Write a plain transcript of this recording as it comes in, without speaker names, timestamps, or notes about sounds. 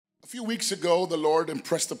few weeks ago, the Lord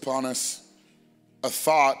impressed upon us a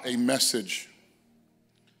thought, a message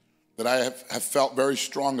that I have felt very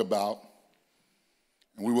strong about.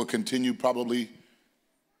 And we will continue probably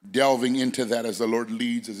delving into that as the Lord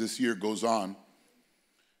leads as this year goes on.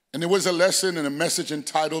 And there was a lesson and a message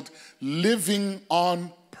entitled, Living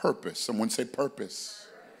on Purpose. Someone say purpose.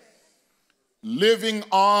 Living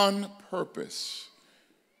on purpose.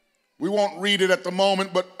 We won't read it at the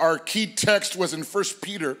moment, but our key text was in 1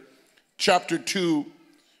 Peter chapter 2,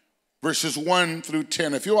 verses 1 through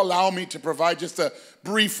 10. If you'll allow me to provide just a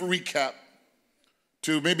brief recap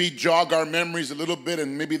to maybe jog our memories a little bit,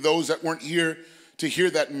 and maybe those that weren't here to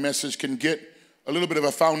hear that message can get a little bit of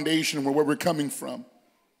a foundation where we're coming from.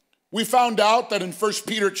 We found out that in 1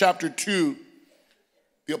 Peter chapter 2,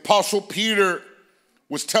 the Apostle Peter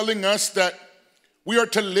was telling us that we are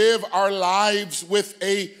to live our lives with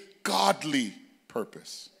a godly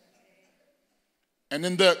purpose. And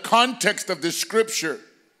in the context of this scripture,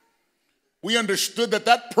 we understood that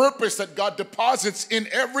that purpose that God deposits in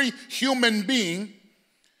every human being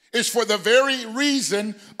is for the very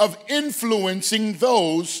reason of influencing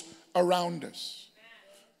those around us.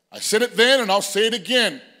 I said it then and I'll say it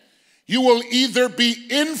again. You will either be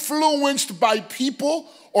influenced by people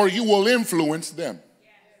or you will influence them.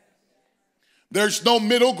 There's no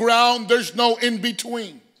middle ground. There's no in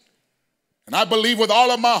between. And I believe with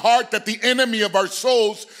all of my heart that the enemy of our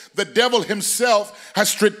souls, the devil himself, has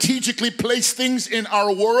strategically placed things in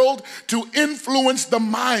our world to influence the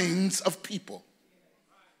minds of people.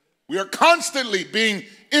 We are constantly being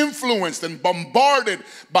influenced and bombarded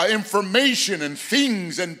by information and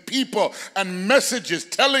things and people and messages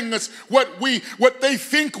telling us what they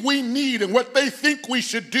think we need and what they think we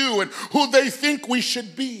should do and who they think we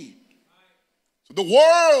should be. The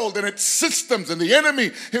world and its systems and the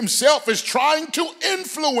enemy himself is trying to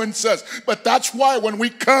influence us. But that's why when we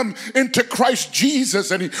come into Christ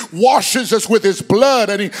Jesus and he washes us with his blood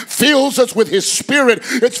and he fills us with his spirit,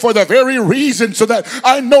 it's for the very reason so that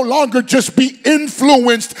I no longer just be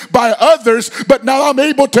influenced by others, but now I'm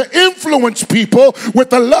able to influence people with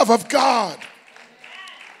the love of God.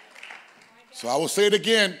 So I will say it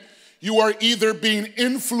again. You are either being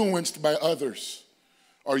influenced by others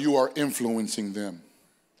or you are influencing them.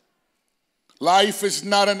 Life is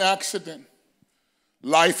not an accident.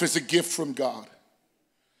 Life is a gift from God.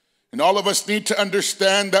 And all of us need to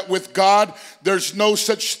understand that with God, there's no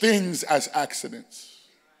such things as accidents.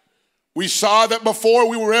 We saw that before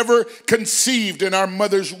we were ever conceived in our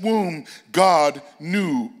mother's womb, God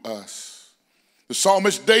knew us. The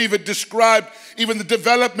psalmist David described even the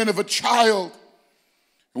development of a child.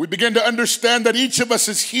 We begin to understand that each of us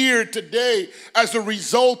is here today as a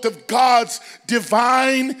result of God's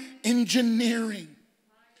divine engineering.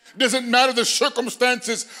 It doesn't matter the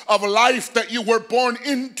circumstances of life that you were born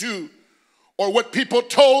into or what people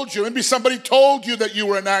told you. Maybe somebody told you that you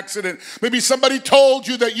were an accident. Maybe somebody told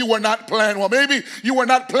you that you were not planned. Well, maybe you were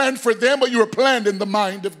not planned for them, but you were planned in the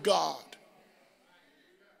mind of God.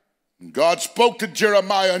 And God spoke to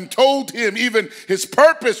Jeremiah and told him even his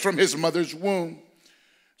purpose from his mother's womb.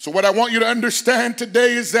 So what I want you to understand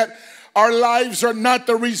today is that our lives are not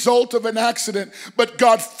the result of an accident, but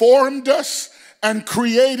God formed us and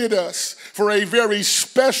created us for a very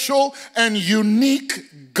special and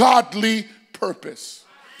unique godly purpose.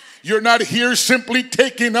 You're not here simply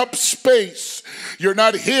taking up space. You're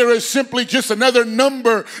not here as simply just another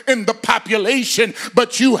number in the population,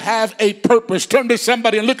 but you have a purpose. Turn to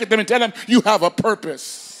somebody and look at them and tell them, you have a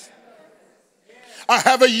purpose. I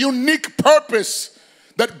have a unique purpose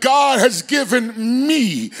that God has given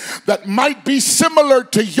me that might be similar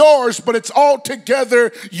to yours, but it's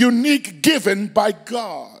altogether unique, given by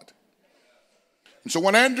God. And so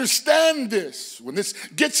when I understand this, when this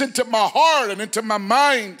gets into my heart and into my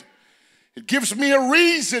mind, it gives me a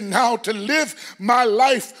reason now to live my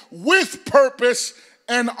life with purpose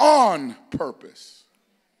and on purpose.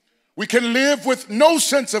 We can live with no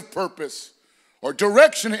sense of purpose or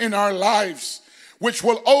direction in our lives, which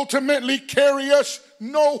will ultimately carry us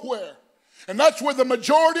nowhere. And that's where the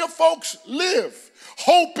majority of folks live,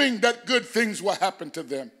 hoping that good things will happen to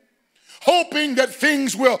them, hoping that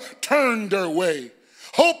things will turn their way,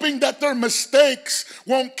 hoping that their mistakes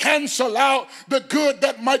won't cancel out the good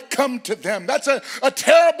that might come to them. That's a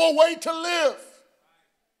terrible way to live.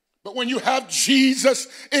 But when you have Jesus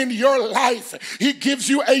in your life, he gives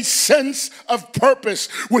you a sense of purpose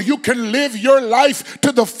where you can live your life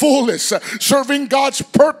to the fullest, serving God's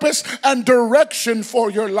purpose and direction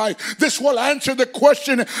for your life. This will answer the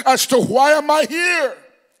question as to why am I here?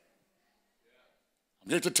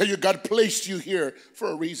 I'm here to tell you God placed you here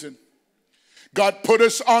for a reason. God put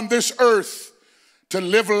us on this earth to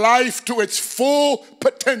live life to its full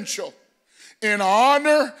potential in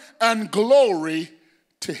honor and glory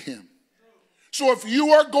to him. So if you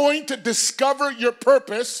are going to discover your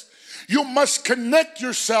purpose, you must connect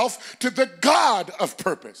yourself to the God of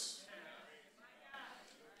purpose.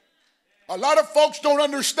 A lot of folks don't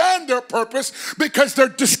understand their purpose because they're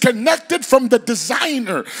disconnected from the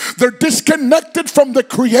designer. They're disconnected from the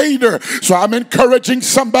creator. So I'm encouraging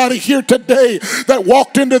somebody here today that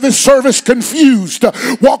walked into this service confused,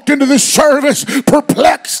 walked into this service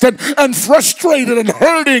perplexed and frustrated and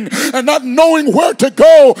hurting and not knowing where to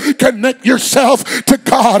go. Connect yourself to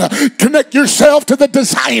God. Connect yourself to the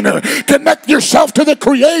designer. Connect yourself to the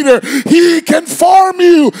creator. He can form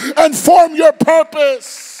you and form your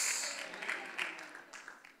purpose.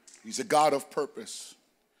 He's a God of purpose.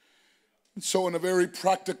 And so in a very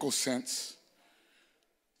practical sense,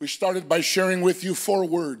 we started by sharing with you 4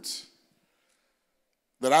 words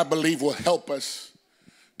that I believe will help us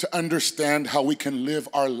to understand how we can live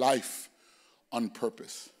our life on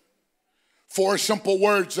purpose. 4 simple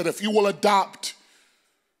words that if you will adopt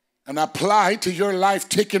and apply to your life,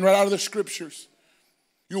 taken right out of the scriptures,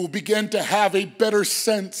 you will begin to have a better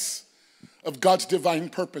sense of God's divine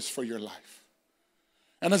purpose for your life.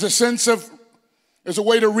 And as a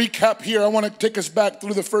way to recap here, I want to take us back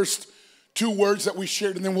through the first 2 words that we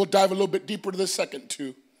shared, and then we'll dive a little bit deeper to the second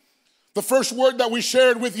 2. The first word that we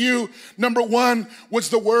shared with you, number 1,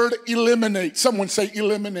 was the word eliminate. Someone say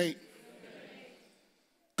eliminate.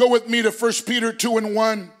 Go with me to 1 Peter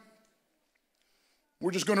 2:1.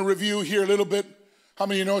 We're just going to review here a little bit. How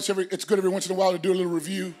many of you know it's good every once in a while to do a little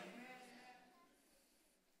review?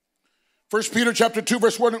 1 Peter chapter 2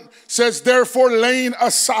 verse 1 says, therefore laying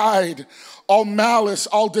aside all malice,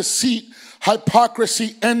 all deceit,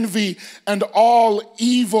 hypocrisy, envy, and all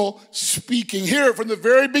evil speaking. Here from the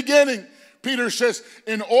very beginning, Peter says,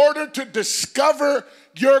 in order to discover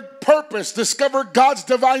your purpose, discover God's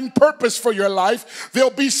divine purpose for your life,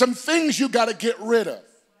 there'll be some things you got to get rid of.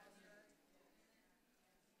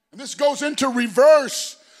 And this goes into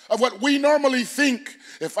reverse of what we normally think.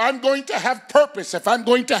 If I'm going to have purpose, if I'm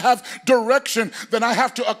going to have direction, then I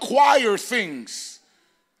have to acquire things.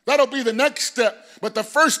 That'll be the next step. But the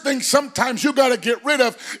first thing sometimes you got to get rid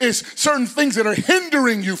of is certain things that are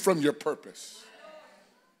hindering you from your purpose.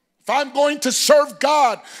 If I'm going to serve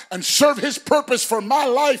God and serve his purpose for my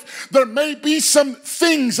life, there may be some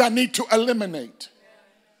things I need to eliminate.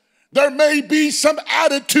 There may be some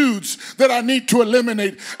attitudes that I need to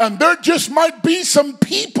eliminate. And there just might be some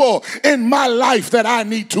people in my life that I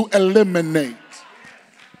need to eliminate.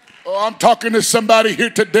 Oh, I'm talking to somebody here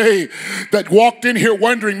today that walked in here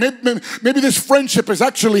wondering, maybe this friendship is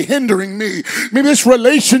actually hindering me. Maybe this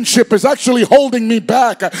relationship is actually holding me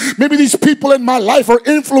back. Maybe these people in my life are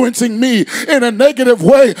influencing me in a negative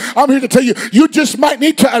way. I'm here to tell you, you just might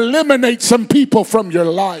need to eliminate some people from your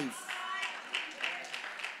life.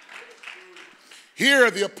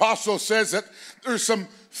 Here the apostle says that there's some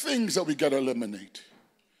things that we got to eliminate,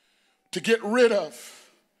 to get rid of.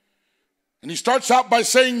 And he starts out by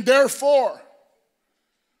saying, therefore.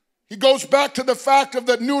 He goes back to the fact of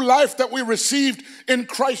the new life that we received in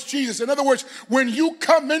Christ Jesus. In other words, when you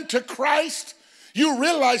come into Christ, you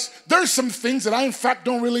realize there's some things that I in fact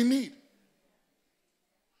don't really need.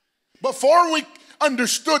 Before we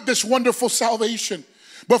understood this wonderful salvation,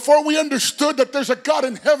 before we understood that there's a God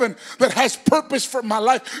in heaven that has purpose for my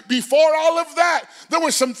life, before all of that, there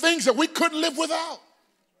were some things that we couldn't live without.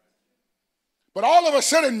 But all of a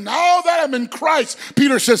sudden, now that I'm in Christ,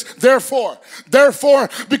 Peter says, therefore,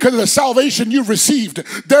 because of the salvation you've received,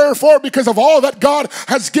 therefore, because of all that God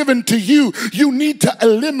has given to you, you need to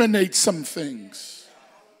eliminate some things.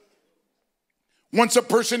 Once a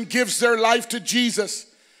person gives their life to Jesus,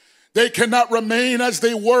 they cannot remain as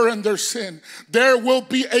they were in their sin. There will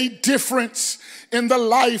be a difference in the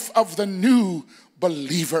life of the new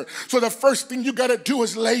believer. So the first thing you got to do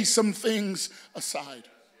is lay some things aside.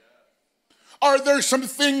 Are there some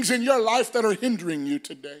things in your life that are hindering you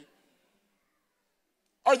today?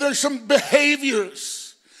 Are there some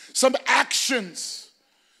behaviors, some actions,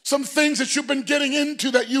 some things that you've been getting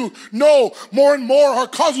into that you know more and more are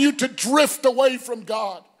causing you to drift away from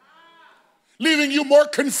God? Leaving you more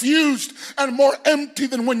confused and more empty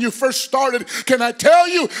than when you first started. Can I tell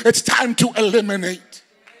you, it's time to eliminate.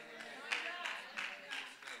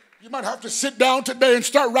 You might have to sit down today and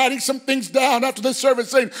start writing some things down after this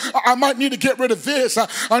service saying, I might need to get rid of this. I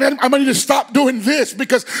might need to stop doing this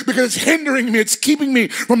because it's hindering me. It's keeping me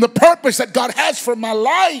from the purpose that God has for my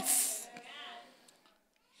life.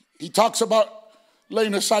 He talks about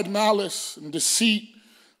laying aside malice and deceit,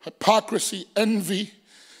 hypocrisy, envy,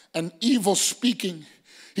 and evil speaking.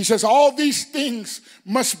 He says all these things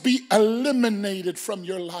must be eliminated from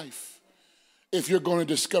your life if you're going to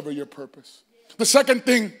discover your purpose. The second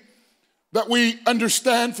thing that we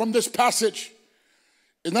understand from this passage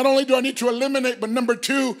is not only do I need to eliminate, but number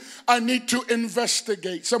two, I need to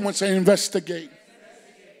investigate. Someone say investigate.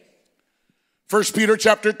 1 Peter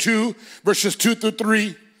chapter 2, verses 2 through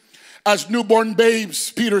 3. As newborn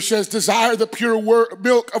babes, Peter says, desire the pure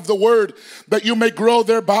milk of the word, that you may grow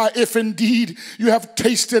thereby, if indeed you have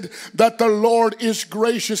tasted that the Lord is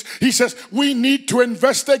gracious. He says we need to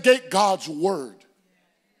investigate God's word.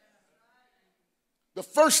 The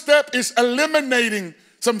first step is eliminating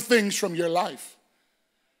some things from your life.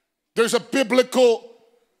 There's a biblical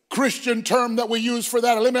Christian term that we use for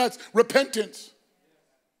that. Eliminate repentance.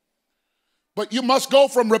 But you must go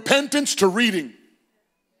from repentance to reading.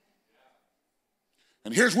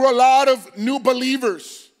 And here's where a lot of new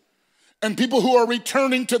believers and people who are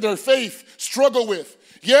returning to their faith struggle with.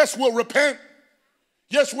 Yes, we'll repent.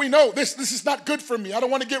 Yes, we know this is not good for me. I don't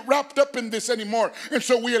want to get wrapped up in this anymore. And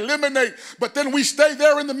so we eliminate, but then we stay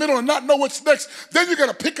there in the middle and not know what's next. Then you got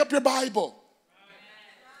to pick up your Bible.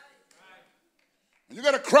 And you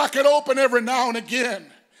got to crack it open every now and again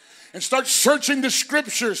and start searching the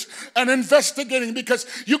scriptures and investigating, because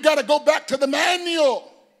you got to go back to the manual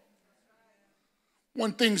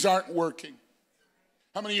when things aren't working.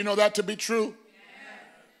 How many of you know that to be true?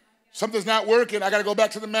 Something's not working. I got to go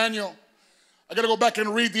back to the manual. I got to go back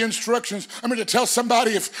and read the instructions. I'm going to tell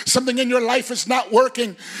somebody, if something in your life is not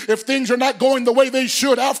working, if things are not going the way they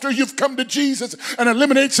should after you've come to Jesus and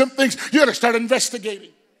eliminate some things, you got to start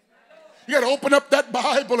investigating. You got to open up that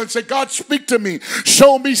Bible and say, God, speak to me.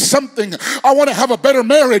 Show me something. I want to have a better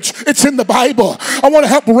marriage. It's in the Bible. I want to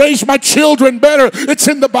help raise my children better. It's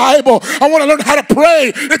in the Bible. I want to learn how to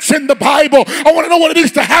pray. It's in the Bible. I want to know what it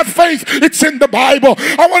is to have faith. It's in the Bible.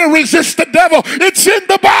 I want to resist the devil. It's in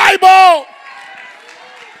the Bible.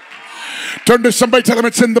 Turn to somebody, tell them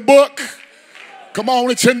it's in the book. Come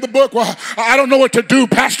on, it's in the book. Well, I don't know what to do,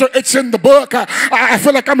 Pastor. It's in the book. I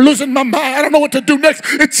feel like I'm losing my mind. I don't know what to do next.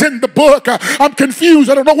 It's in the book. I'm confused.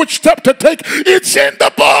 I don't know which step to take. It's in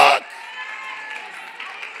the book.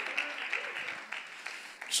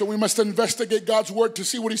 So we must investigate God's word to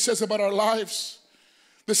see what he says about our lives.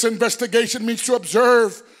 This investigation means to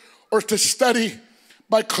observe or to study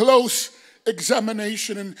by close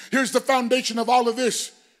examination. And here's the foundation of all of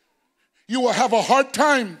this. You will have a hard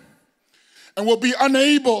time and will be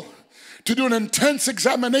unable to do an intense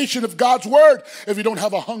examination of God's word if you don't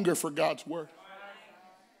have a hunger for God's word.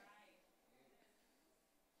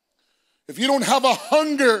 If you don't have a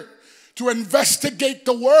hunger to investigate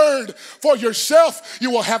the word for yourself,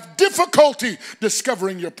 you will have difficulty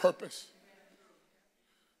discovering your purpose.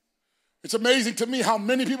 It's amazing to me how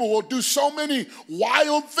many people will do so many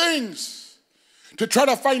wild things to try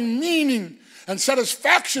to find meaning and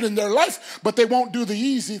satisfaction in their life, but they won't do the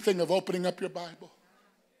easy thing of opening up your Bible.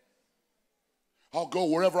 I'll go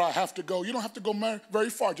wherever I have to go. You don't have to go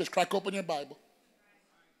very far. Just crack open your Bible.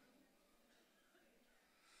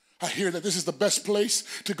 I hear that this is the best place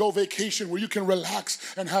to go vacation, where you can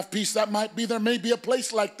relax and have peace. There may be a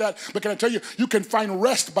place like that, but can I tell you, you can find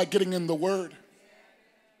rest by getting in the Word.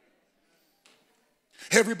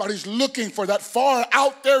 Everybody's looking for that far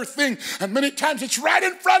out there thing, and many times it's right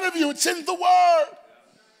in front of you. It's in the Word.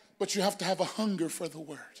 But you have to have a hunger for the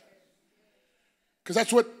Word. Because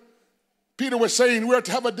that's what Peter was saying. We are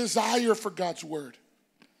to have a desire for God's Word.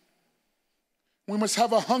 We must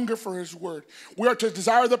have a hunger for his word. We are to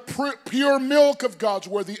desire the pure milk of God's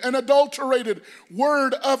word, the unadulterated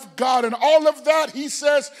word of God. And all of that, he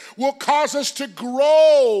says, will cause us to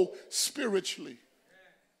grow spiritually.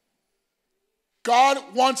 God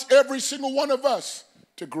wants every single one of us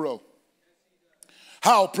to grow.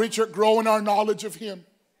 How, preacher? Grow in our knowledge of him.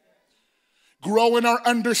 Grow in our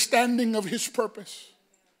understanding of his purpose.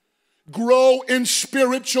 Grow in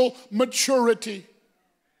spiritual maturity,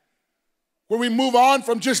 where we move on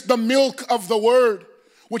from just the milk of the word,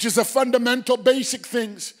 which is the fundamental basic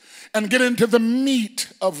things, and get into the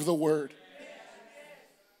meat of the word.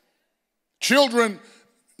 Children,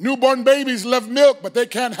 newborn babies love milk, but they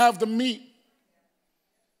can't have the meat.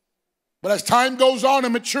 But as time goes on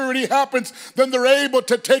and maturity happens, then they're able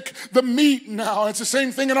to take the meat now. It's the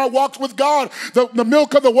same thing in our walks with God. The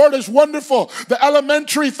milk of the word is wonderful. The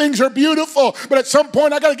elementary things are beautiful. But at some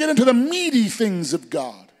point, I got to get into the meaty things of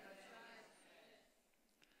God.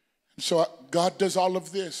 So God does all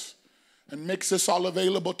of this and makes this all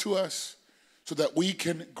available to us so that we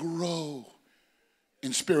can grow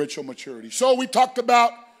in spiritual maturity. So we talked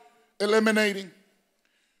about eliminating.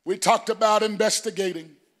 We talked about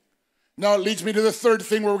investigating. Now it leads me to the third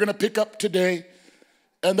thing we're going to pick up today,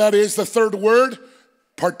 And that is the third word,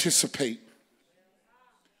 participate.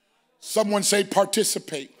 Someone say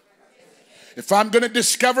participate. If I'm going to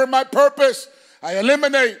discover my purpose, I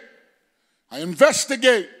eliminate, I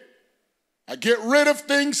investigate, I get rid of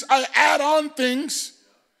things, I add on things,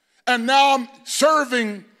 and now I'm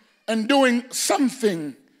serving and doing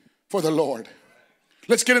something for the Lord.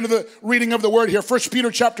 Let's get into the reading of the word here. 1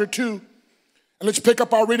 Peter chapter 2, and let's pick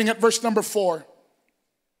up our reading at verse number 4.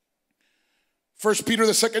 1 Peter,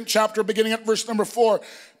 the second chapter, beginning at verse number 4.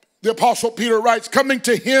 The apostle Peter writes, coming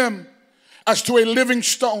to him as to a living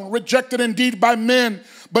stone, rejected indeed by men,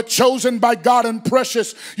 but chosen by God and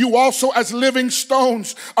precious. You also as living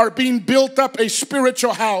stones are being built up a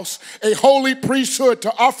spiritual house, a holy priesthood,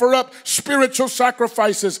 to offer up spiritual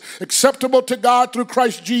sacrifices acceptable to God through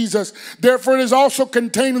Christ Jesus. Therefore it is also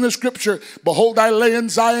contained in the scripture, behold, I lay in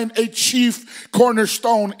Zion a chief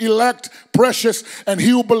cornerstone, elect, precious, and he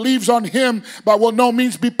who believes on him by will no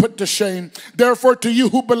means be put to shame. Therefore to you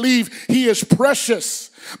who believe, he is precious.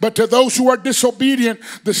 But to those who are disobedient,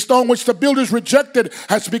 the stone which the builders rejected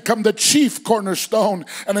has become the chief cornerstone,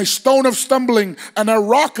 and a stone of stumbling and a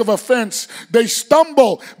rock of offense. They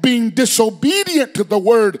stumble, being disobedient to the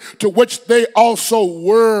word to which they also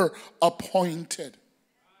were appointed.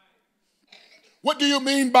 What do you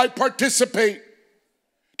mean by participate?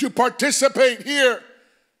 To participate here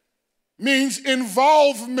means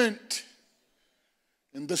involvement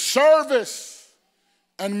in the service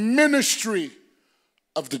and ministry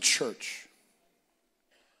of the church.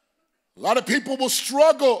 A lot of people will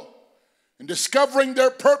struggle in discovering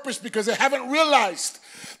their purpose because they haven't realized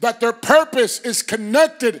that their purpose is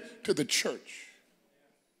connected to the church.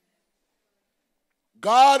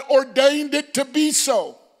 God ordained it to be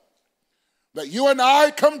so, that you and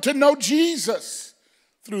I come to know Jesus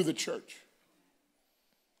through the church.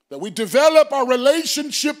 That we develop our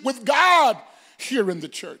relationship with God here in the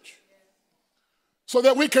church. So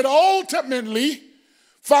that we could ultimately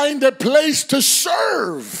find a place to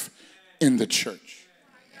serve in the church.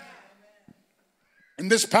 In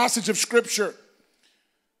this passage of scripture,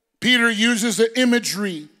 Peter uses the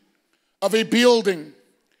imagery of a building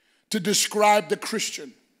to describe the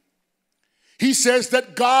Christian. He says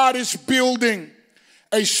that God is building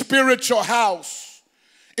a spiritual house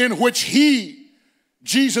in which he,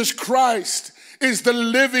 Jesus Christ, is the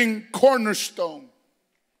living cornerstone.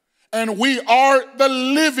 And we are the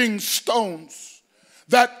living stones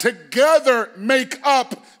that together make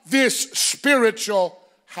up this spiritual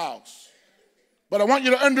house. But I want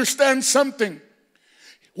you to understand something.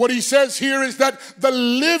 What he says here is that the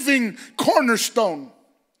living cornerstone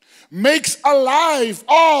makes alive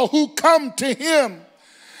all who come to him,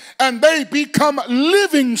 and they become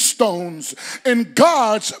living stones in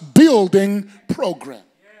God's building program.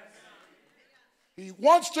 He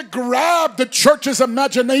wants to grab the church's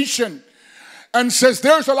imagination and says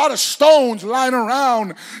there's a lot of stones lying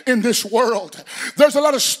around in this world. There's a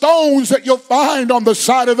lot of stones that you'll find on the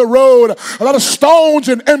side of the road. A lot of stones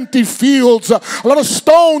in empty fields. A lot of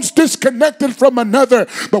stones disconnected from another.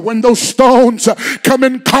 But when those stones come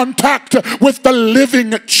in contact with the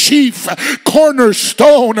living chief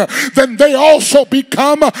cornerstone, then they also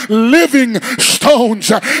become living stones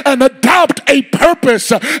and adopt a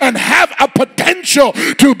purpose and have a potential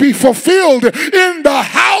to be fulfilled in the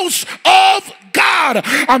house of God.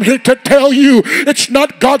 I'm here to tell you, it's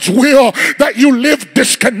not God's will that you live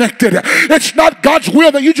disconnected. It's not God's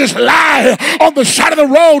will that you just lie on the side of the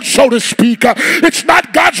road, so to speak. It's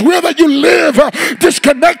not God's will that you live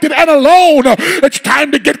disconnected and alone. It's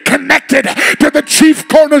time to get connected to the chief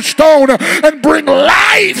cornerstone and bring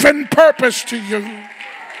life and purpose to you.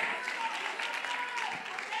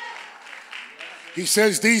 He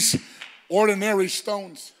says these ordinary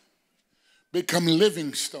stones become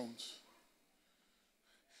living stones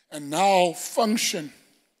and now function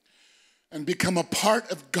and become a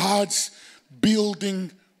part of God's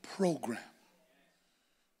building program.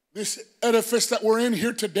 This edifice that we're in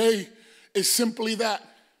here today is simply that.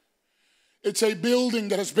 It's a building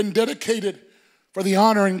that has been dedicated for the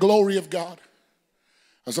honor and glory of God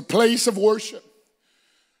as a place of worship.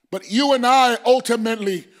 But you and I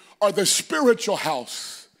ultimately are the spiritual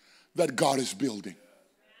house that God is building.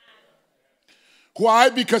 Why?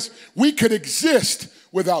 Because we could exist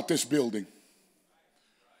without this building.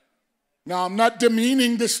 Now, I'm not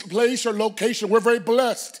demeaning this place or location. We're very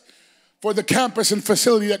blessed for the campus and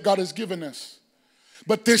facility that God has given us.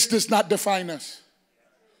 But this does not define us.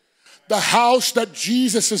 The house that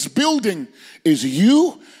Jesus is building is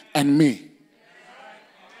you and me.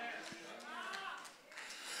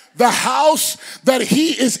 The house that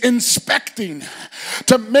he is inspecting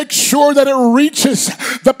to make sure that it reaches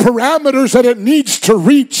the parameters that it needs to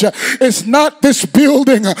reach is not this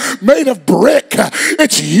building made of brick.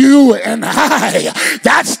 It's you and I.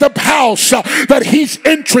 That's the house that he's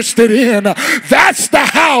interested in. That's the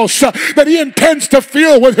house that he intends to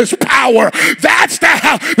fill with his power. That's the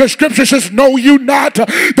house. The scripture says, know you not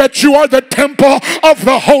that you are the temple of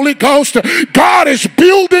the Holy Ghost. God is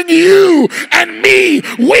building you and me.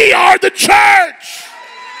 We are the church.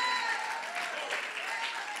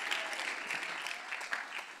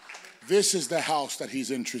 This is the house that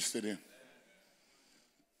he's interested in.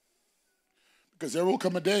 Because there will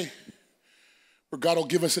come a day where God will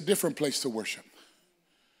give us a different place to worship.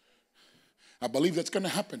 I believe that's going to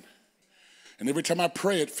happen. And every time I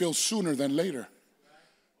pray, it feels sooner than later.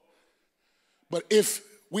 But if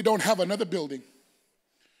we don't have another building,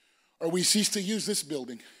 or we cease to use this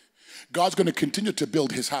building, God's going to continue to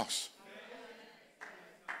build his house.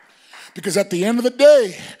 Because at the end of the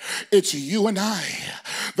day, it's you and I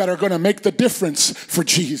that are going to make the difference for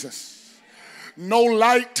Jesus. No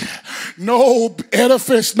light, no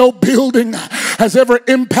edifice, no building has ever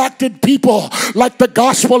impacted people like the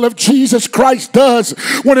gospel of Jesus Christ does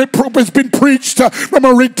when it has been preached from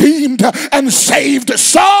a redeemed and saved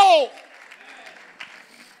soul.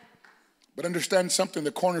 But understand something,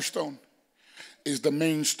 the cornerstone is the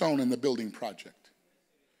main stone in the building project.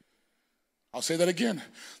 I'll say that again.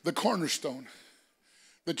 The cornerstone,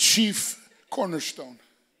 the chief cornerstone,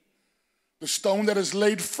 the stone that is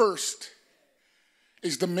laid first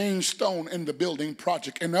is the main stone in the building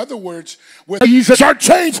project. In other words, when Jesus are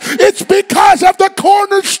changed, it's because of the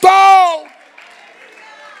cornerstone.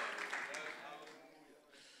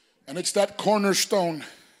 And it's that cornerstone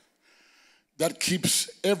that keeps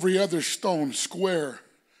every other stone square,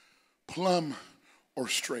 plumb, or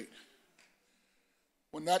straight.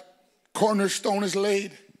 When that cornerstone is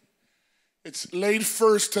laid, it's laid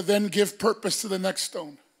first to then give purpose to the next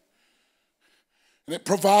stone. And it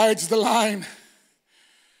provides the line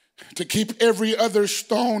to keep every other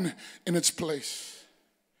stone in its place.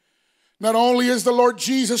 Not only is the Lord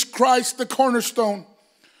Jesus Christ the cornerstone,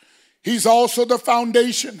 he's also the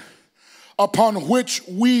foundation upon which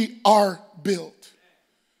we are built.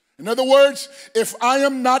 In other words, if I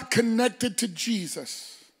am not connected to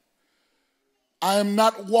Jesus, I am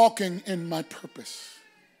not walking in my purpose.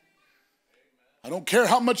 I don't care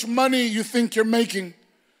how much money you think you're making.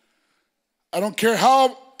 I don't care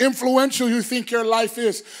how influential you think your life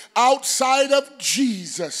is. Outside of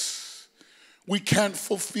Jesus, we can't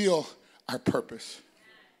fulfill our purpose.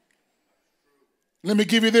 Let me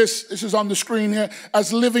give you this. This is on the screen here.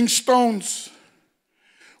 As living stones,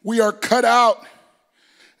 we are cut out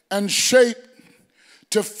and shaped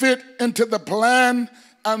to fit into the plan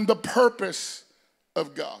and the purpose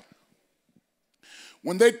of God.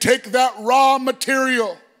 When they take that raw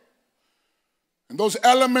material and those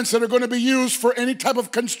elements that are going to be used for any type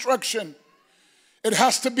of construction, it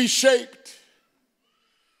has to be shaped.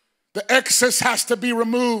 The excess has to be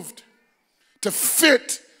removed to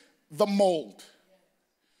fit the mold.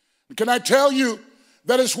 And can I tell you,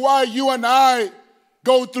 that is why you and I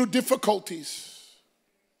go through difficulties,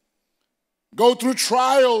 go through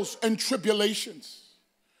trials and tribulations.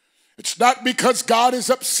 It's not because God is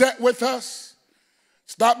upset with us.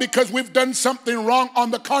 It's not because we've done something wrong. On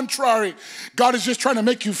the contrary, God is just trying to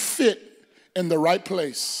make you fit in the right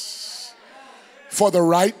place for the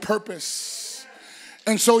right purpose.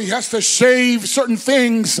 And so he has to shave certain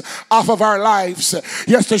things off of our lives.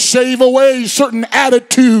 He has to shave away certain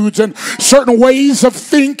attitudes and certain ways of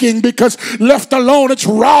thinking, because left alone it's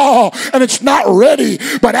raw and it's not ready.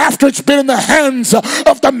 But after it's been in the hands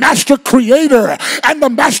of the master creator and the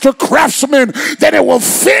master craftsman, then it will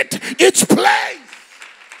fit its place.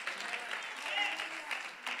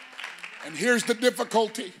 And here's the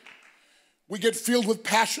difficulty. We get filled with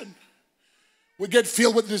passion. We get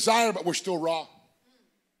filled with desire, but we're still raw.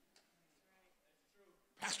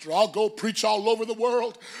 Pastor, I'll go preach all over the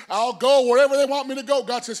world. I'll go wherever they want me to go.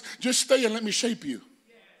 God says, just stay and let me shape you.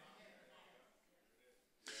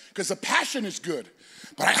 Because the passion is good,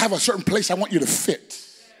 but I have a certain place I want you to fit.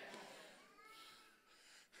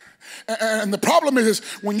 And the problem is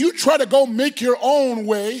when you try to go make your own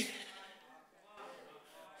way,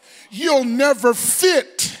 you'll never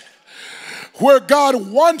fit where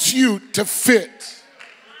God wants you to fit.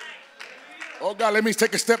 Oh God, let me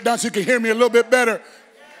take a step down so you can hear me a little bit better.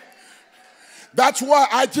 That's why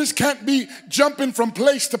I just can't be jumping from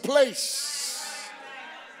place to place.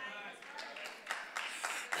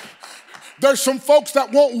 There's some folks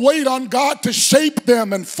that won't wait on God to shape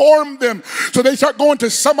them and form them. So they start going to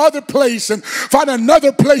some other place and find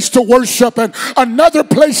another place to worship and another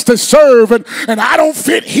place to serve. And I don't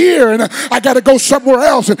fit here and I got to go somewhere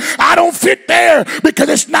else. And I don't fit there because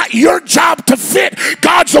it's not your job to fit.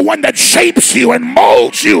 God's the one that shapes you and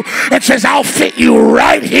molds you and says, I'll fit you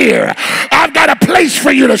right here. I've got a place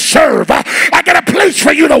for you to serve. I got a place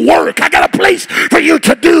for you to work. I got a place for you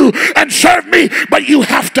to do and serve me. But you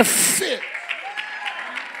have to fit.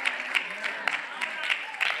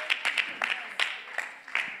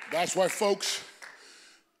 That's why folks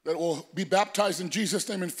that will be baptized in Jesus'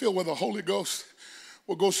 name and filled with the Holy Ghost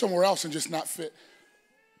will go somewhere else and just not fit.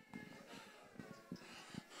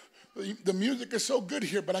 The music is so good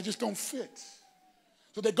here, but I just don't fit.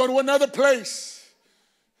 So they go to another place.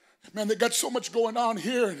 Man, they got so much going on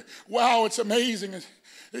here. And wow, it's amazing.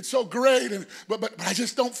 It's so great. But I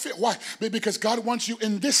just don't fit. Why? Because God wants you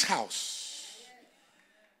in this house.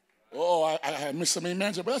 Oh, I missed some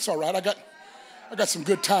amens, but that's all right. I got some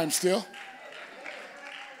good time still.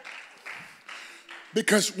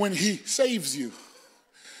 Because when he saves you,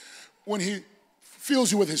 when he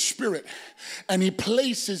fills you with his spirit, and he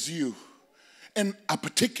places you in a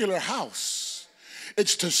particular house,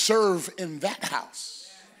 it's to serve in that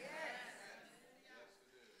house.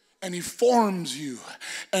 And he forms you,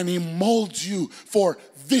 and he molds you for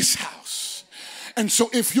this house. And so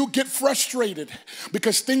if you get frustrated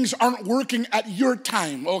because things aren't working at your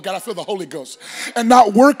time, oh God, I feel the Holy Ghost, and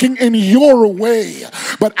not working in your way,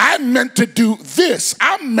 but I'm meant to do this,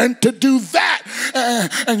 I'm meant to do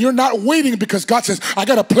that, and you're not waiting because God says, I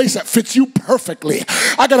got a place that fits you perfectly.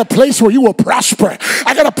 I got a place where you will prosper.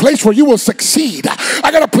 I got a place where you will succeed.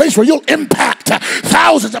 I got a place where you'll impact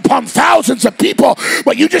thousands upon thousands of people,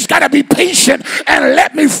 but you just got to be patient and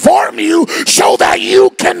let me form you so that you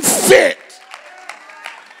can fit.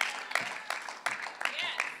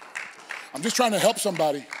 I'm just trying to help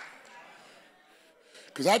somebody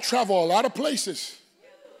because I travel a lot of places.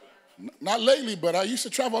 Not lately, but I used to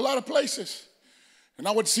travel a lot of places. And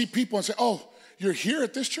I would see people and say, oh, you're here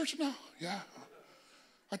at this church now? Yeah.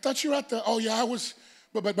 I thought you were at the, oh yeah, I was,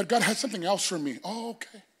 but God had something else for me. Oh,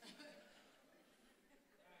 okay.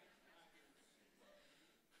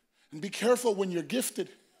 And be careful when you're gifted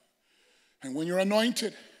and when you're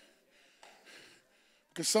anointed.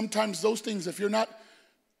 Because sometimes those things, if you're not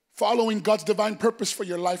following God's divine purpose for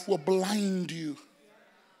your life, will blind you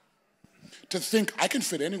to think, I can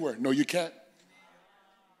fit anywhere. No, you can't.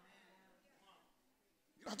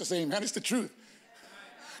 You don't have to say amen. It's the truth.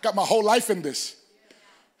 Got my whole life in this.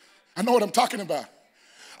 I know what I'm talking about.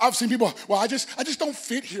 I've seen people, well, I just don't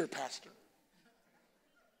fit here, Pastor.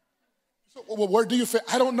 So, well, where do you fit?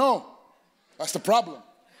 I don't know. That's the problem.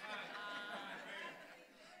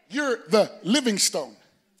 You're the living stone.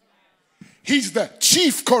 He's the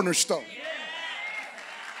chief cornerstone.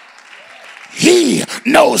 He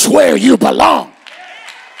knows where you belong.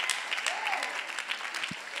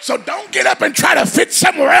 So don't get up and try to fit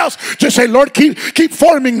somewhere else. Just say, Lord, keep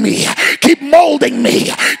forming me. Keep molding me.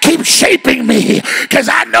 Keep shaping me. Because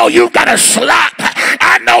I know you've got a slot.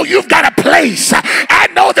 I know you've got a place. I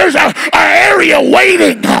know there's an area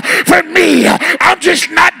waiting for me. I'm just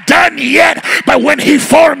not done yet. But when he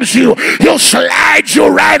forms you, he'll slide you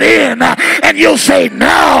right in. And you'll say,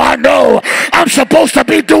 now I know I'm supposed to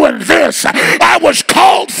be doing this. I was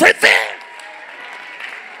called for this.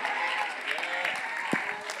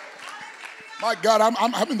 My God,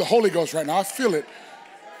 I'm in the Holy Ghost right now. I feel it.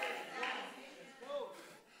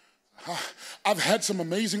 I've had some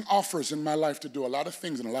amazing offers in my life to do a lot of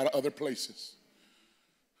things in a lot of other places.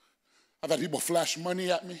 I've had people flash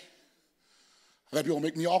money at me. I've had people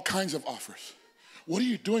make me all kinds of offers. What are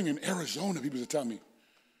you doing in Arizona? People to tell me.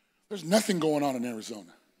 There's nothing going on in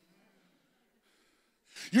Arizona.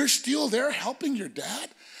 You're still there helping your dad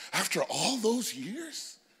after all those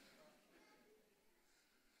years?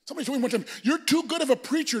 Somebody told me one time, you're too good of a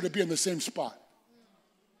preacher to be in the same spot.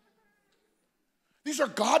 These are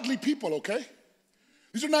godly people, okay?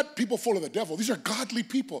 These are not people full of the devil. These are godly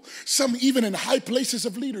people, some even in high places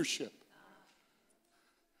of leadership.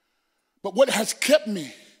 But what has kept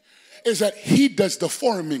me is that he does the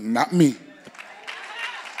forming, not me.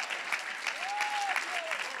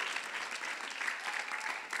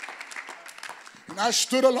 And I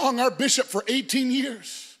stood along our bishop for 18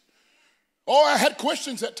 years. Oh, I had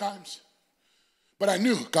questions at times. But I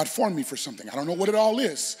knew God formed me for something. I don't know what it all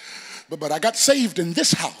is. But I got saved in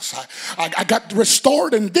this house. I got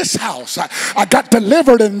restored in this house. I got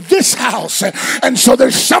delivered in this house. And so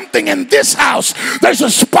there's something in this house. There's a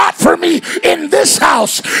spot for me in this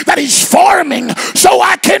house that he's forming so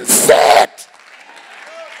I can fit.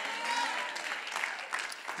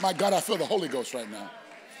 My God, I feel the Holy Ghost right now.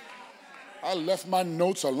 I left my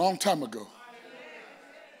notes a long time ago.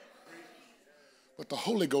 But the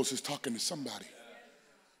Holy Ghost is talking to somebody.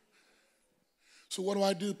 So what do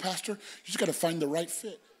I do, Pastor? You just got to find the right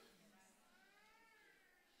fit.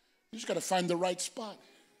 You just got to find the right spot.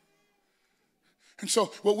 And so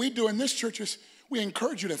what we do in this church is we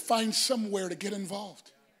encourage you to find somewhere to get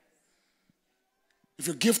involved. If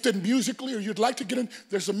you're gifted musically or you'd like to get in,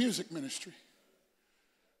 there's a music ministry.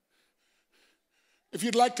 If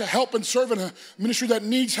you'd like to help and serve in a ministry that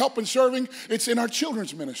needs help and serving, it's in our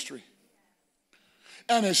children's ministry.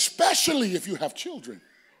 And especially if you have children.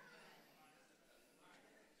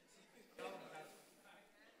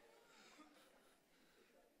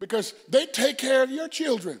 Because they take care of your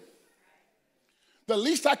children. The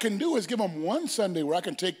least I can do is give them one Sunday where I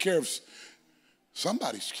can take care of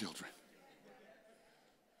somebody's children.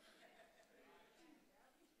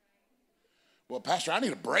 Well, Pastor, I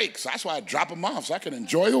need a break, so that's why I drop them off so I can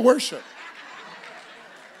enjoy the worship.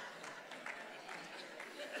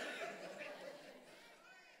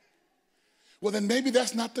 Well, then maybe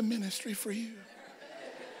that's not the ministry for you.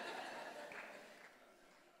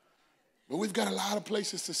 But we've got a lot of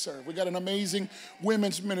places to serve. We've got an amazing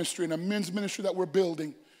women's ministry and a men's ministry that we're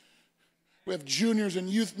building. We have juniors and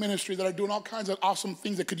youth ministry that are doing all kinds of awesome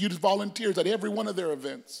things that could use volunteers at every one of their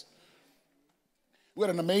events. We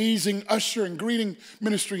had an amazing usher and greeting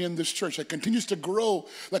ministry in this church that continues to grow,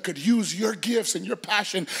 that could use your gifts and your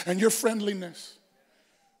passion and your friendliness.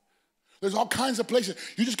 There's all kinds of places.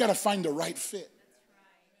 You just got to find the right fit.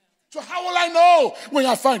 So how will I know when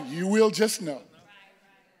I find? You will just know.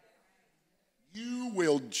 You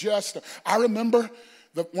will just know. I remember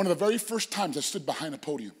one of the very first times I stood behind a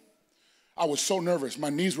podium. I was so nervous. My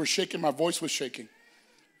knees were shaking. My voice was shaking.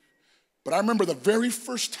 But I remember the very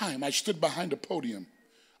first time I stood behind a podium,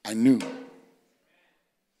 I knew.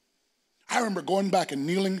 I remember going back and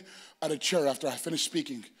kneeling at a chair after I finished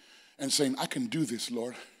speaking and saying, I can do this,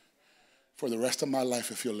 Lord, for the rest of my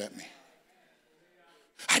life if you'll let me.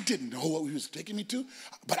 I didn't know what he was taking me to,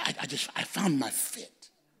 but I found my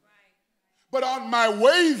fit. But on my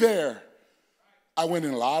way there, I went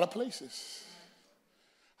in a lot of places.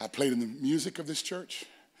 I played in the music of this church.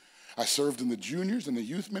 I served in the juniors and the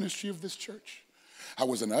youth ministry of this church. I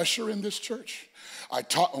was an usher in this church. I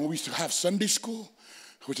taught when we used to have Sunday school,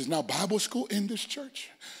 which is now Bible school in this church.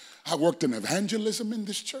 I worked in evangelism in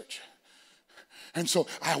this church. And so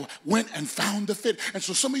I went and found the fit. And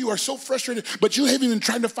so some of you are so frustrated, but you haven't even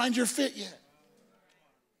tried to find your fit yet.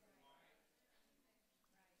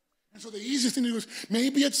 And so the easiest thing to do is,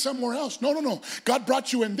 maybe it's somewhere else. No. God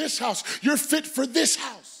brought you in this house. You're fit for this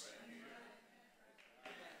house.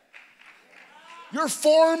 You're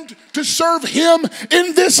formed to serve him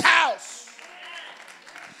in this house.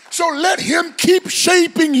 So let him keep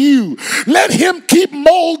shaping you. Let him keep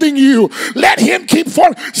molding you. Let him keep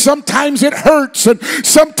forming. Sometimes it hurts and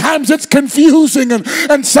sometimes it's confusing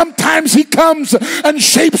and sometimes he comes and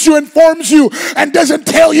shapes you and forms you and doesn't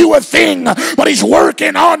tell you a thing, but he's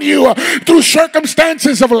working on you through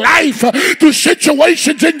circumstances of life, through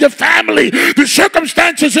situations in your family, through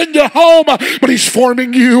circumstances in your home, but he's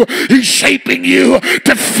forming you. He's shaping you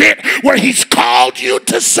to fit where he's called you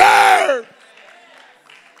to serve.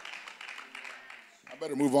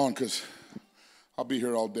 Better move on because I'll be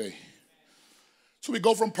here all day. So we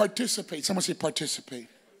go from participate. Someone say participate.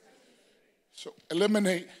 So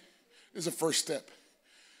eliminate is the first step.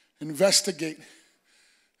 Investigate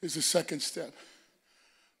is the second step.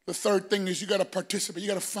 The third thing is you got to participate. You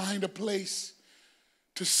got to find a place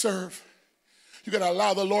to serve. You got to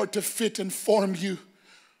allow the Lord to fit and form you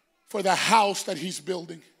for the house that he's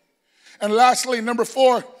building. And lastly, number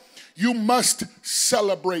 4, you must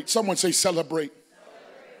celebrate. Someone say celebrate.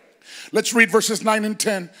 Let's read verses 9 and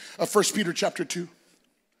 10 of 1 Peter chapter 2.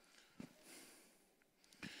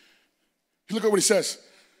 Look at what he says.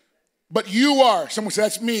 But you are, someone say,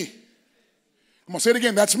 that's me. I'm going to say it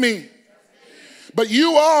again, that's me. But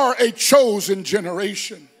you are a chosen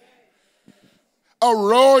generation, a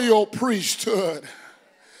royal priesthood,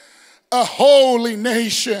 a holy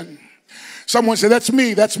nation. Someone say, that's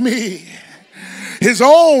me, that's me. His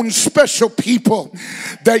own special people,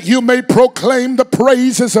 that you may proclaim the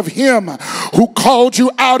praises of him who called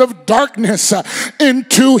you out of darkness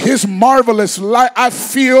into his marvelous light. I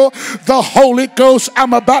feel the Holy Ghost.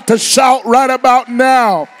 I'm about to shout right about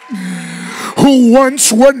now. Who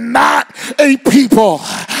once were not a people,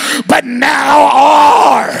 but now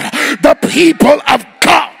are the people of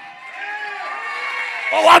God.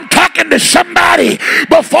 Oh, I'm talking talking to somebody.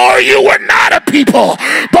 Before you were not a people.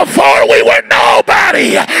 Before we were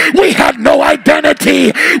nobody. We had no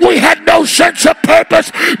identity. We had no sense of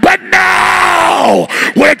purpose. But now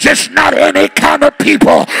we're just not any kind of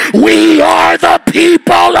people. We are the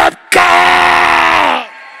people of God.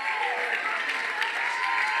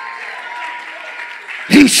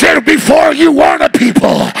 He said before you weren't a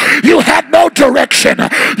people. You had no direction.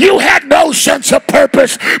 You had no sense of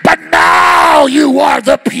purpose. But now you are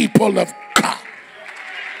the people of God.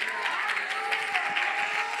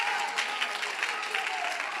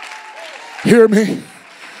 Hear me?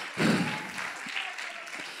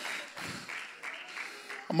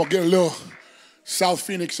 I'm going to get a little South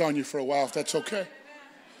Phoenix on you for a while, if that's okay.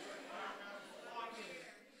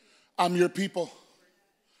 I'm your people,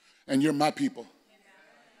 and you're my people.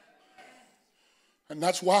 And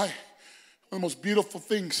that's why one of the most beautiful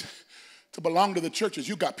things to belong to the church is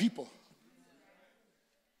you got people.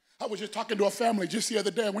 I was just talking to a family just the other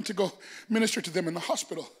day. I went to go minister to them in the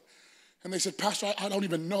hospital. And they said, Pastor, I don't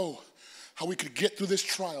even know how we could get through this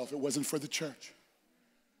trial if it wasn't for the church.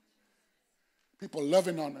 People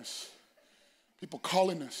loving on us. People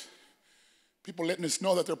calling us. People letting us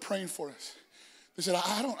know that they're praying for us. They said,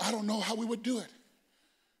 I don't know how we would do it.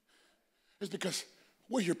 It's because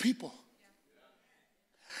we're your people.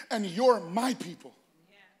 And you're my people.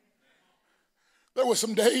 There were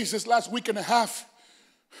some days this last week and a half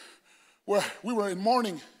where we were in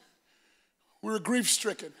mourning. We were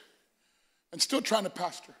grief-stricken and still trying to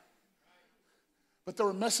pastor. But there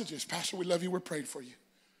were messages. Pastor, we love you. We're praying for you.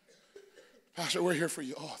 Pastor, we're here for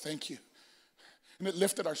you. Oh, thank you. And it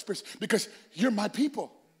lifted our spirits because you're my people.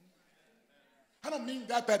 I don't mean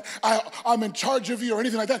that I'm in charge of you or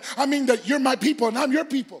anything like that. I mean that you're my people and I'm your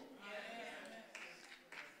people.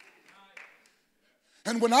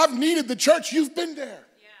 And when I've needed the church, you've been there.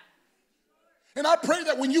 And I pray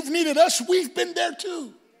that when you've needed us, we've been there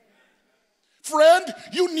too. Friend,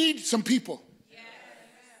 you need some people.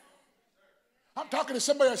 I'm talking to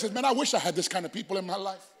somebody that says, man, I wish I had this kind of people in my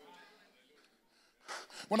life.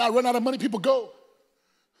 When I run out of money, people go.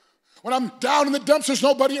 When I'm down in the dumps, there's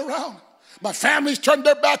nobody around. My family's turned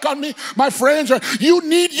their back on me. My friends are, you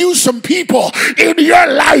need some people in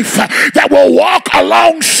your life that will walk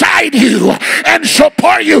alongside you and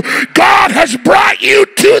support you. God has brought you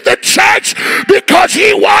to the church because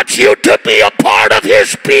he wants you to be a part of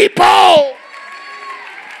his people.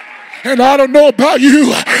 And I don't know about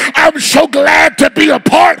you, I'm so glad to be a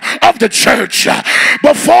part of the church.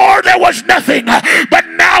 Before there was nothing, but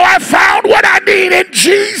now I found what I need in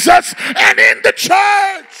Jesus and in the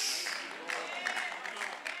church.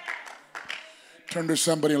 Turn to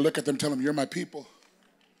somebody and look at them, tell them, you're my people.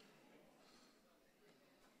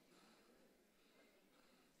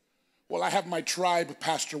 Well, I have my tribe,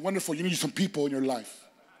 Pastor. Wonderful. You need some people in your life.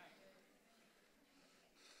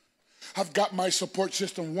 I've got my support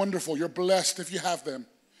system. Wonderful. You're blessed if you have them.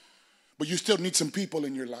 But you still need some people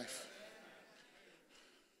in your life.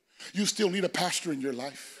 You still need a pastor in your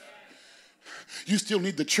life. You still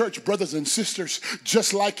need the church, brothers and sisters,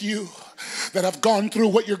 just like you, that have gone through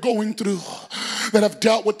what you're going through, that have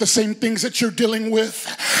dealt with the same things that you're dealing with,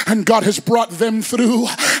 and God has brought them through,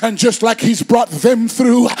 and just like he's brought them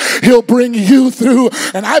through, he'll bring you through.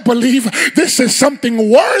 And I believe this is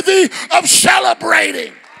something worthy of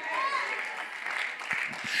celebrating.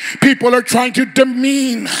 People are trying to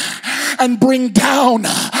demean and bring down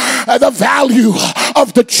the value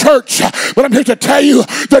of the church. But I'm here to tell you,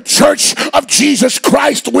 the church of Jesus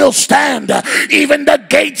Christ will stand. Even the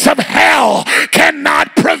gates of hell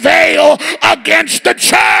cannot prevail against the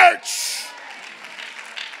church.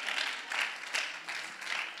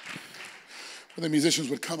 When the musicians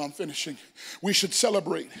would come, I'm finishing. We should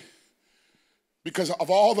celebrate because of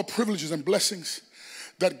all the privileges and blessings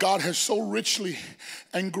that God has so richly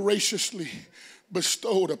and graciously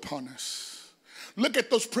bestowed upon us. Look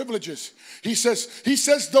at those privileges. He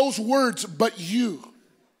says those words, but you.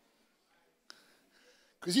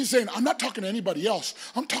 Because he's saying, I'm not talking to anybody else.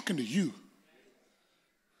 I'm talking to you.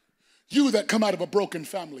 You that come out of a broken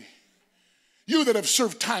family. You that have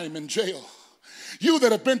served time in jail. You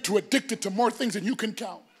that have been addicted to more things than you can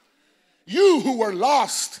count. You who were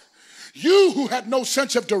lost. You who had no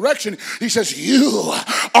sense of direction. He says, you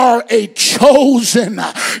are a chosen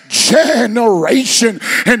generation.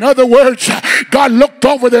 In other words, God looked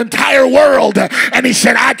over the entire world and he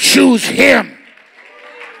said, I choose him.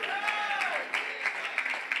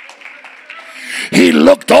 He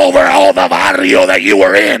looked over all the barrio that you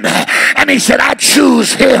were in and he said, I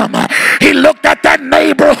choose him. He looked at that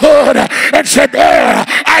neighborhood and said, there,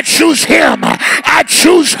 I choose him. I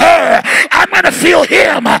choose her. I'm going to feel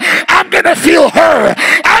him. I'm going to feel her.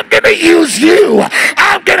 I'm going to use you.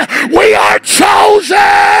 We are chosen.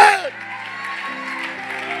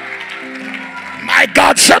 My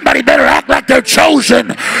God, somebody better act like they're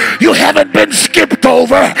chosen. You haven't been skipped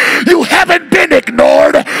over. You haven't been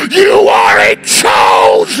ignored. You are a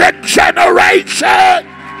chosen generation.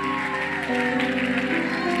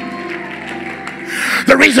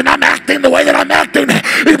 The reason I'm acting the way that I'm acting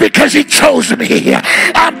is because he chose me.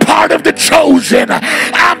 I'm part of the chosen.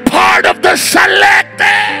 I'm part of the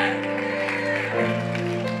selected.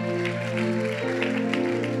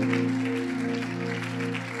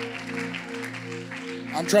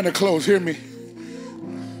 I'm trying to close. Hear me.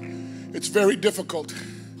 It's very difficult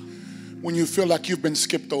when you feel like you've been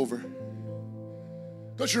skipped over.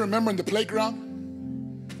 Don't you remember in the playground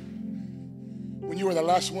when you were the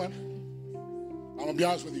last one? I'm going to be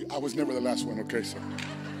honest with you. I was never the last one, okay? So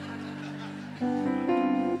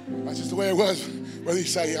that's just the way it was. Brother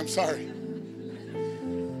Isaiah, I'm sorry.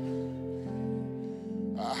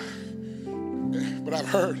 But I've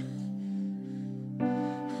heard.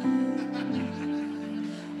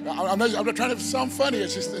 I'm not trying to sound funny.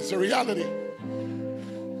 It's a reality.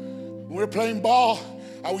 When we were playing ball,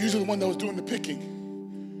 I was usually the one that was doing the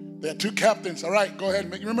picking. They had two captains. All right, go ahead.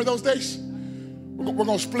 You remember those days? We're going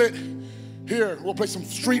to split. Here, we'll play some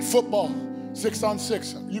street football,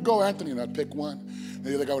 6-on-6. You go, Anthony, and I'd pick one. And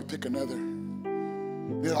the other guy would pick another.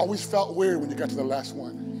 It always felt weird when you got to the last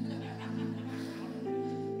one.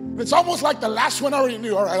 It's almost like the last one already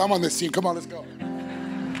knew. All right, I'm on this team. Come on, let's go.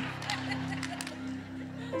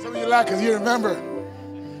 Some of you laugh because you remember.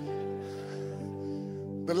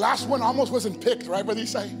 The last one almost wasn't picked, right, Brother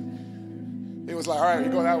Isai? It was like, all right,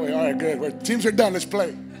 you go that way. All right, good. Teams are done. Let's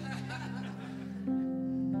play.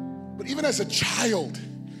 But even as a child,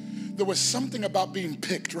 there was something about being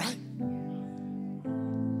picked, right?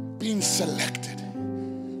 Being selected.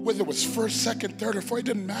 Whether it was first, second, third, or fourth, it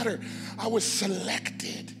didn't matter. I was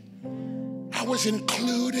selected. I was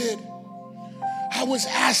included. I was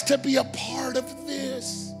asked to be a part of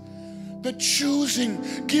this. The choosing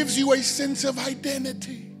gives you a sense of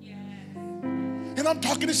identity. And I'm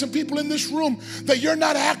talking to some people in this room that you're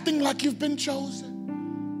not acting like you've been chosen.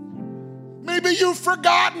 Maybe you've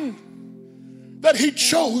forgotten that he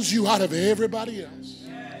chose you out of everybody else.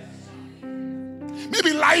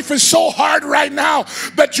 Maybe life is so hard right now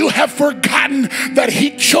that you have forgotten that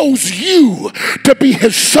he chose you to be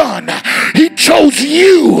his son. He chose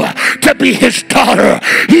you to be his daughter.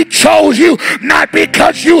 He chose you not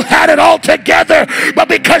because you had it all together, but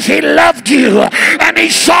because he loved you and he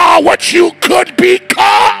saw what you could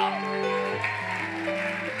become.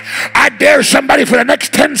 I dare somebody for the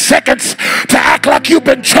next 10 seconds to act like you've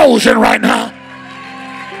been chosen right now.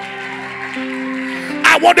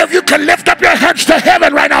 I wonder if you can lift up your hands to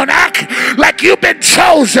heaven right now and act like you've been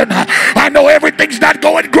chosen. I know everything's not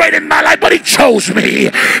going great in my life, but he chose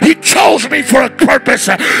me. He chose me for a purpose.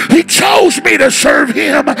 He chose me to serve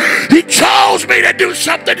him. He chose me to do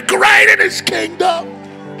something great in his kingdom.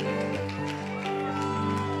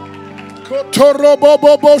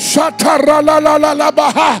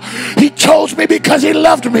 He chose me because he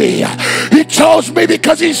loved me. He chose me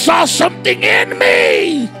because he saw something in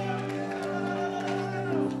me.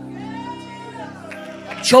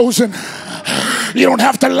 Chosen. You don't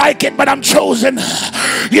have to like it, but I'm chosen.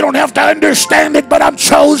 You don't have to understand it, but I'm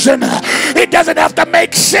chosen. It doesn't have to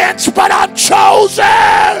make sense, but I'm chosen.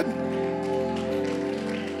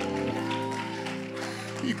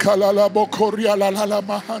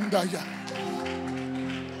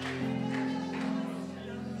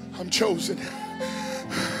 I'm chosen.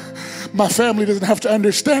 My family doesn't have to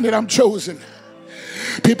understand it. I'm chosen.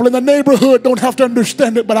 People in the neighborhood don't have to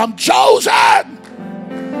understand it, but I'm chosen.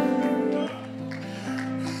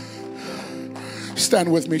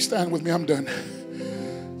 Stand with me, I'm done.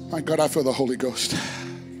 My God, I feel the Holy Ghost.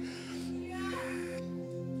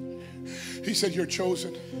 He said, you're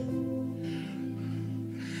chosen.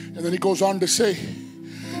 And then he goes on to say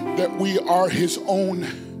that we are his own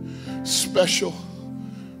special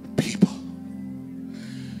people.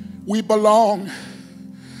 We belong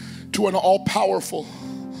to an all-powerful,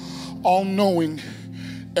 all-knowing,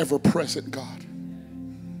 ever-present God.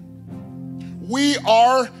 We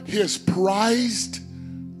are his prized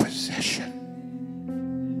possession.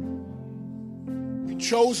 He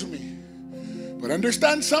chose me. But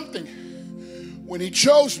understand something. When he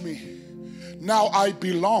chose me, now I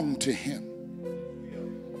belong to him.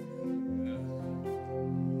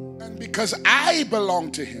 And because I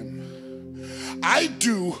belong to him, I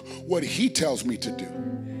do what he tells me to do.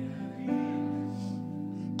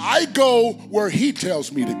 I go where he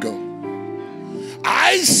tells me to go.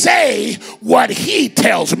 I say what he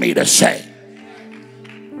tells me to say.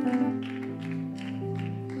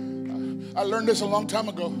 I learned this a long time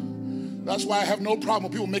ago. That's why I have no problem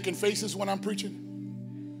with people making faces when I'm preaching.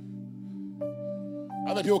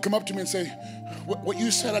 I've had people come up to me and say, what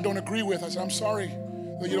you said I don't agree with. I said, I'm sorry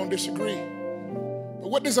that you don't disagree. But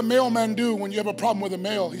what does a mailman do when you have a problem with a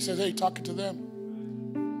mail? He says, hey, talk it to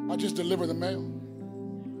them. I just deliver the mail.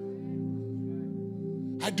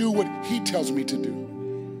 I do what he tells me to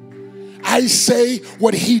do. I say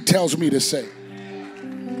what he tells me to say.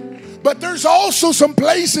 But there's also some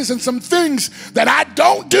places and some things that I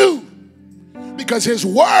don't do because his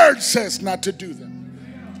word says not to do them.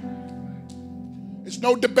 It's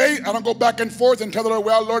no debate. I don't go back and forth and tell the Lord,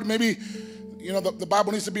 well, Lord, maybe, the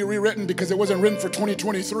Bible needs to be rewritten because it wasn't written for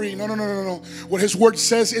 2023. No. What his word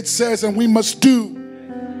says, it says, and we must do.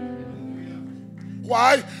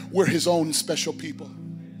 Why? We're his own special people.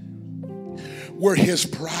 We're his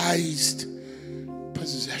prized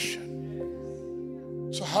possession.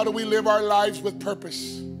 So how do we live our lives with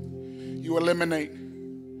purpose? You eliminate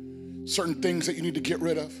certain things that you need to get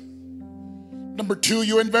rid of. Number 2,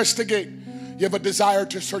 you investigate. You have a desire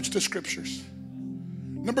to search the scriptures.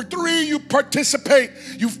 Number 3, you participate.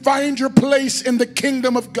 You find your place in the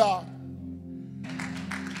kingdom of God.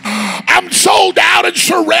 I'm sold out and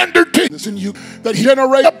surrendered to this in you that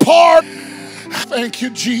generate a part. Thank you,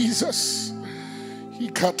 Jesus.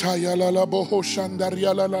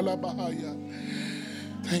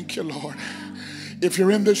 Thank you, Lord. If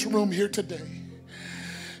you're in this room here today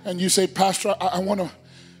and you say, Pastor, I want to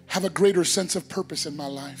have a greater sense of purpose in my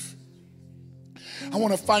life. I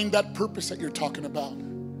want to find that purpose that you're talking about.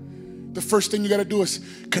 The first thing you got to do is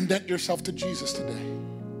connect yourself to Jesus today.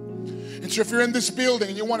 And so if you're in this building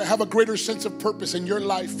and you want to have a greater sense of purpose in your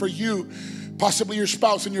life for you, possibly your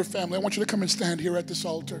spouse and your family, I want you to come and stand here at this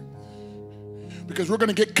altar. Because we're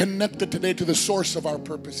going to get connected today to the source of our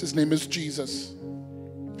purpose. His name is Jesus.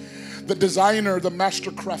 The designer, the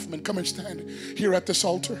master craftsman, come and stand here at this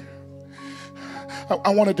altar.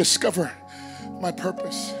 I want to discover my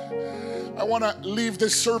purpose. I want to leave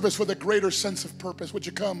this service with a greater sense of purpose. Would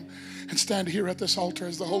you come and stand here at this altar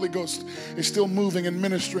as the Holy Ghost is still moving and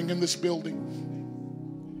ministering in this building?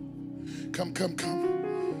 Come.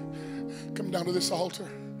 Come down to this altar.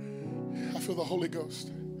 I feel the Holy Ghost.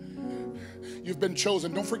 You've been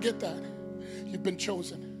chosen. Don't forget that. You've been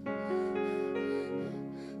chosen.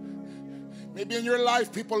 Maybe in your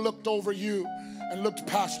life people looked over you and looked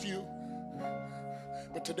past you.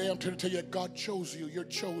 But today I'm trying to tell you that God chose you. You're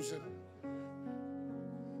chosen.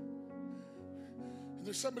 And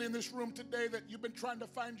there's somebody in this room today that you've been trying to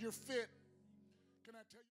find your fit.